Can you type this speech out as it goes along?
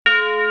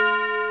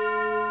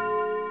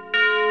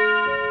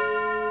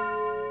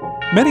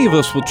Many of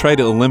us will try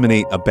to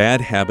eliminate a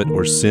bad habit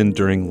or sin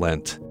during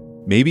Lent.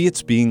 Maybe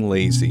it's being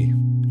lazy.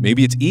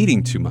 Maybe it's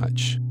eating too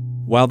much.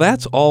 While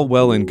that's all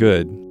well and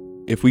good,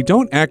 if we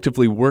don't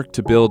actively work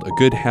to build a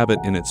good habit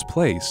in its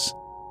place,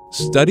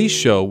 studies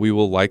show we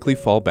will likely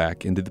fall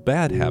back into the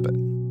bad habit.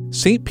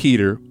 St.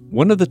 Peter,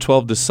 one of the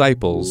 12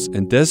 disciples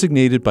and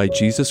designated by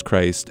Jesus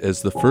Christ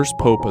as the first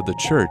pope of the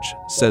church,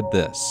 said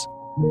this: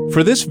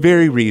 "For this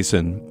very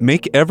reason,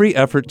 make every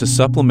effort to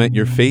supplement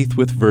your faith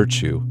with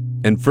virtue,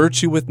 and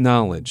virtue with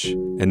knowledge,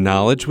 and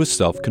knowledge with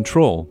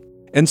self-control,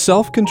 and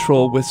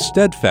self-control with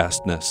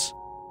steadfastness,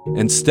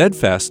 and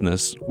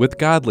steadfastness with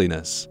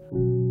godliness,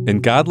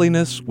 and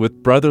godliness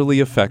with brotherly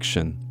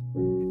affection,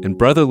 and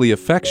brotherly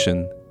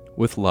affection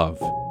with love.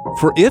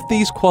 For if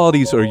these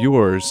qualities are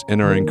yours and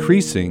are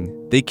increasing,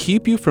 they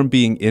keep you from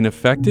being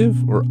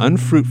ineffective or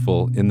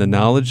unfruitful in the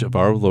knowledge of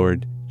our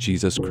Lord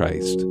Jesus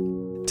Christ."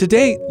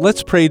 Today,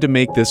 let's pray to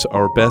make this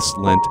our best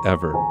Lent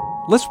ever.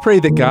 Let's pray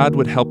that God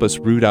would help us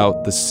root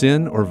out the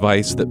sin or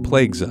vice that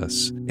plagues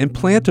us and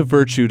plant a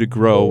virtue to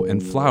grow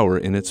and flower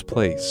in its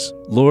place.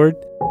 Lord,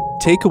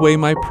 take away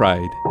my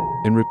pride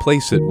and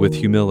replace it with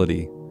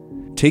humility.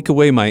 Take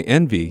away my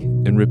envy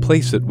and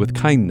replace it with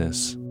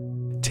kindness.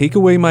 Take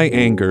away my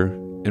anger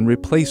and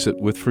replace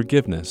it with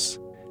forgiveness.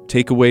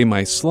 Take away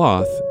my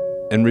sloth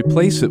and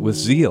replace it with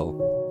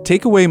zeal.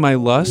 Take away my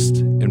lust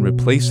and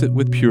replace it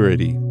with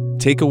purity.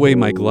 Take away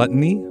my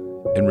gluttony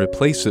and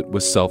replace it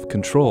with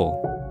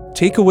self-control.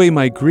 Take away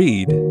my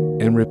greed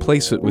and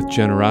replace it with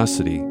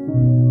generosity.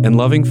 And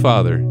loving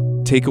Father,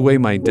 take away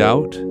my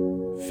doubt,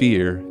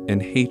 fear,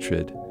 and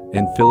hatred,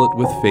 and fill it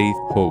with faith,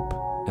 hope,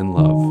 and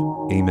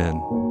love.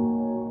 Amen.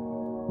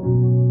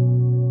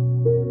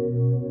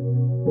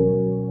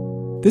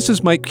 This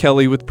is Mike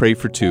Kelly with Pray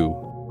for Two.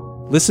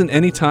 Listen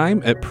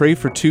anytime at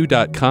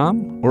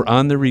prayfor2.com or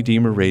on the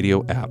Redeemer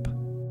Radio app.